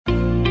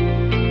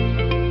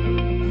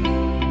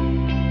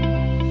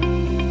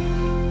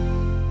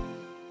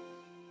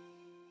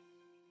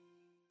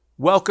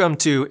Welcome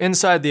to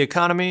Inside the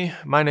Economy.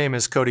 My name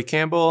is Cody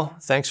Campbell.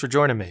 Thanks for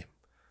joining me.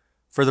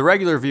 For the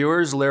regular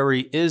viewers,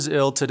 Larry is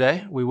ill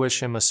today. We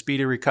wish him a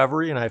speedy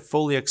recovery, and I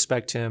fully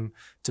expect him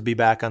to be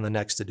back on the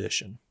next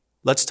edition.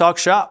 Let's talk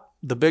shop.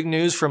 The big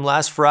news from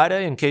last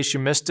Friday, in case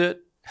you missed it,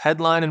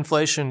 headline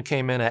inflation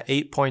came in at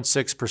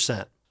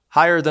 8.6%,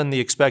 higher than the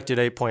expected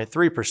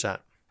 8.3%.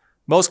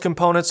 Most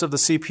components of the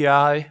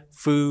CPI,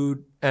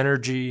 food,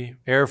 energy,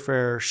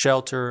 airfare,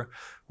 shelter,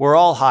 were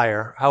all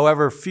higher.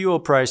 However, fuel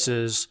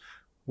prices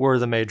were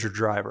the major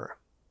driver.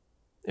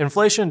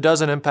 Inflation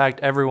doesn't impact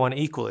everyone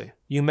equally.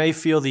 You may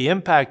feel the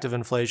impact of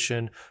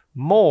inflation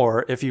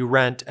more if you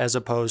rent as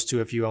opposed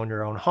to if you own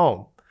your own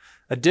home.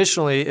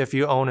 Additionally, if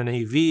you own an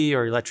EV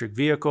or electric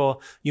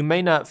vehicle, you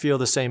may not feel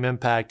the same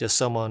impact as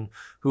someone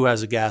who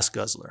has a gas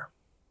guzzler.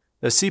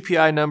 The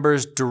CPI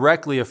numbers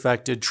directly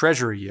affected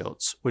Treasury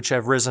yields, which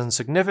have risen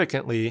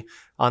significantly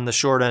on the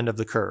short end of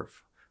the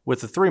curve,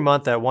 with the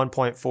 3-month at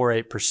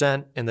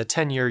 1.48% and the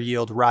 10-year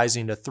yield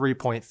rising to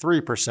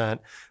 3.3%,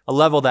 a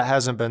level that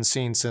hasn't been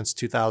seen since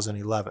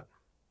 2011.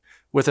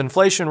 With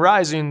inflation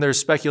rising, there's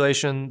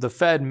speculation the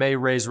Fed may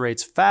raise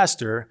rates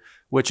faster,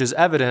 which is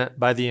evident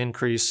by the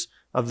increase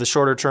of the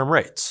shorter-term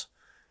rates.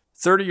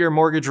 30-year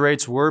mortgage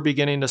rates were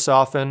beginning to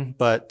soften,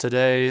 but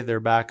today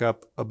they're back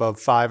up above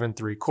 5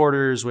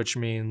 3/4, which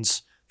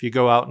means if you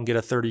go out and get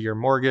a 30-year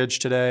mortgage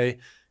today,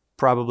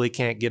 probably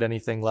can't get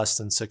anything less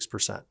than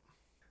 6%.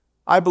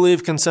 I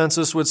believe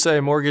consensus would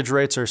say mortgage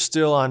rates are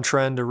still on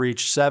trend to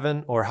reach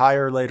 7 or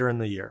higher later in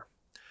the year.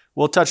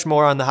 We'll touch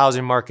more on the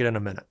housing market in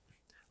a minute.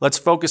 Let's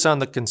focus on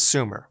the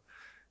consumer.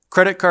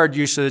 Credit card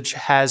usage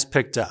has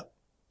picked up.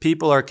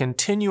 People are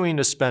continuing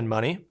to spend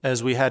money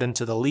as we head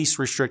into the least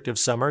restrictive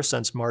summer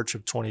since March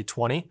of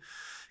 2020.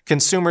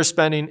 Consumer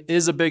spending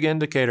is a big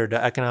indicator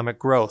to economic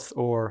growth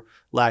or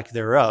lack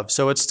thereof,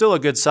 so it's still a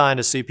good sign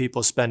to see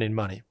people spending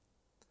money.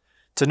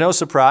 To no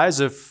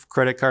surprise, if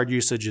credit card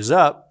usage is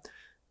up,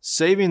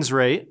 savings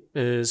rate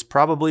is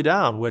probably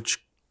down,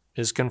 which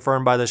is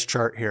confirmed by this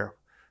chart here.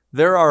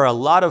 There are a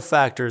lot of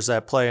factors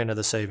that play into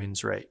the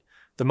savings rate.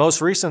 The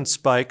most recent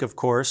spike, of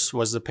course,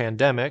 was the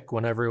pandemic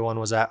when everyone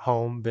was at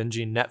home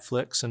binging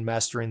Netflix and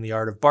mastering the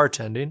art of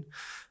bartending.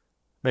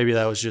 Maybe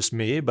that was just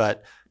me,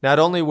 but not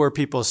only were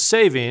people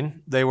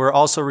saving, they were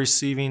also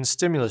receiving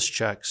stimulus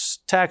checks,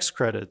 tax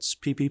credits,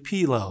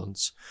 PPP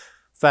loans.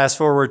 Fast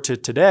forward to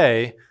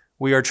today,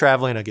 we are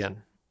traveling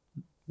again.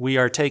 We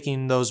are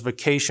taking those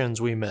vacations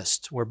we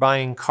missed. We're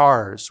buying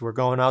cars. We're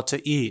going out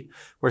to eat.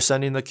 We're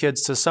sending the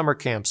kids to summer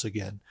camps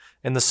again.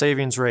 And the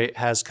savings rate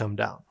has come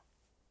down.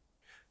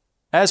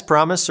 As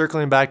promised,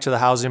 circling back to the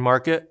housing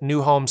market,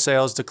 new home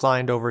sales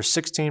declined over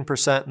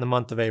 16% in the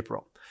month of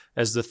April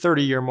as the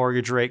 30-year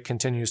mortgage rate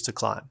continues to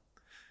climb.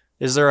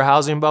 Is there a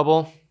housing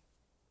bubble?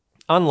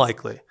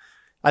 Unlikely.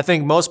 I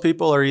think most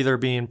people are either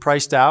being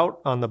priced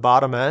out on the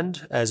bottom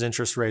end as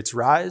interest rates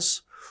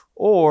rise,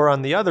 or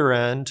on the other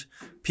end,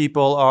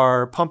 people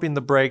are pumping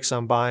the brakes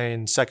on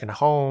buying second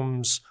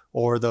homes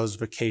or those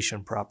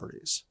vacation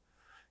properties.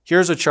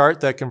 Here's a chart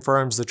that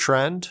confirms the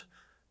trend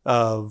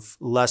of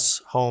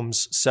less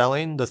homes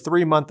selling. The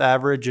 3-month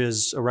average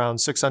is around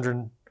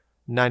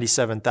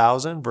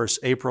 697,000 versus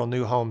April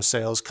new home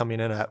sales coming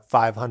in at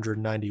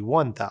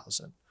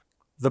 591,000.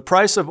 The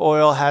price of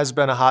oil has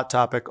been a hot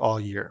topic all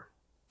year.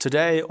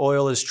 Today,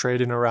 oil is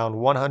trading around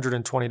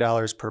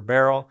 $120 per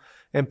barrel,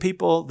 and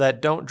people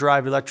that don't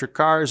drive electric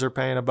cars are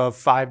paying above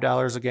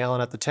 $5 a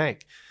gallon at the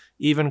tank,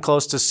 even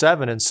close to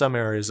 $7 in some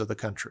areas of the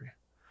country.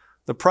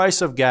 The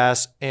price of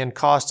gas and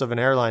cost of an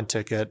airline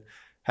ticket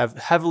have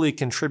heavily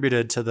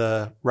contributed to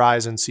the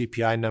rise in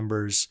CPI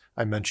numbers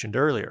I mentioned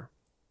earlier.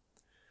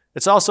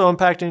 It's also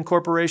impacting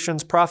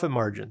corporations' profit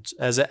margins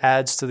as it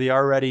adds to the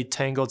already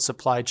tangled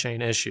supply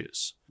chain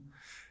issues.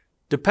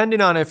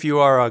 Depending on if you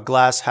are a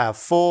glass half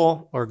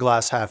full or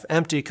glass half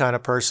empty kind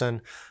of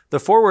person, the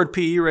forward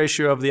PE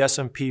ratio of the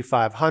S&P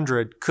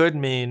 500 could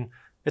mean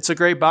it's a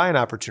great buying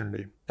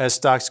opportunity as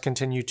stocks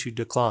continue to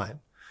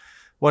decline.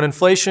 When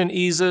inflation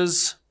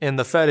eases and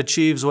the Fed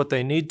achieves what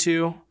they need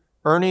to,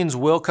 earnings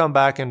will come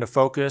back into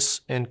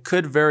focus and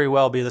could very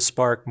well be the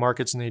spark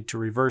markets need to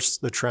reverse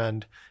the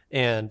trend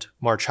and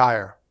march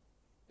higher.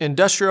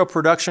 Industrial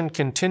production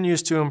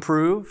continues to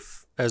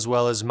improve, as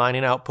well as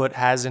mining output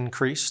has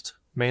increased,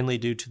 mainly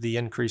due to the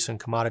increase in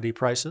commodity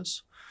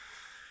prices.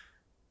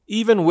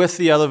 Even with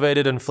the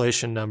elevated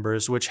inflation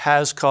numbers, which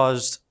has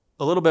caused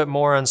a little bit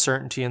more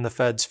uncertainty in the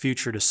Fed's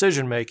future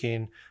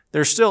decision-making,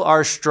 there still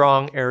are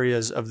strong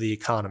areas of the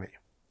economy.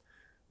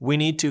 We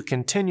need to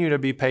continue to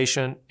be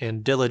patient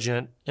and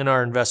diligent in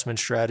our investment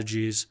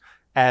strategies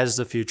as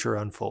the future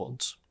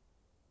unfolds.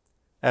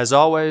 As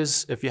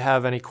always, if you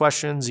have any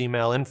questions,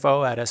 email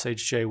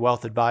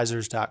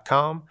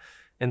info@shjwealthadvisors.com,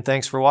 and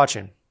thanks for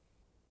watching.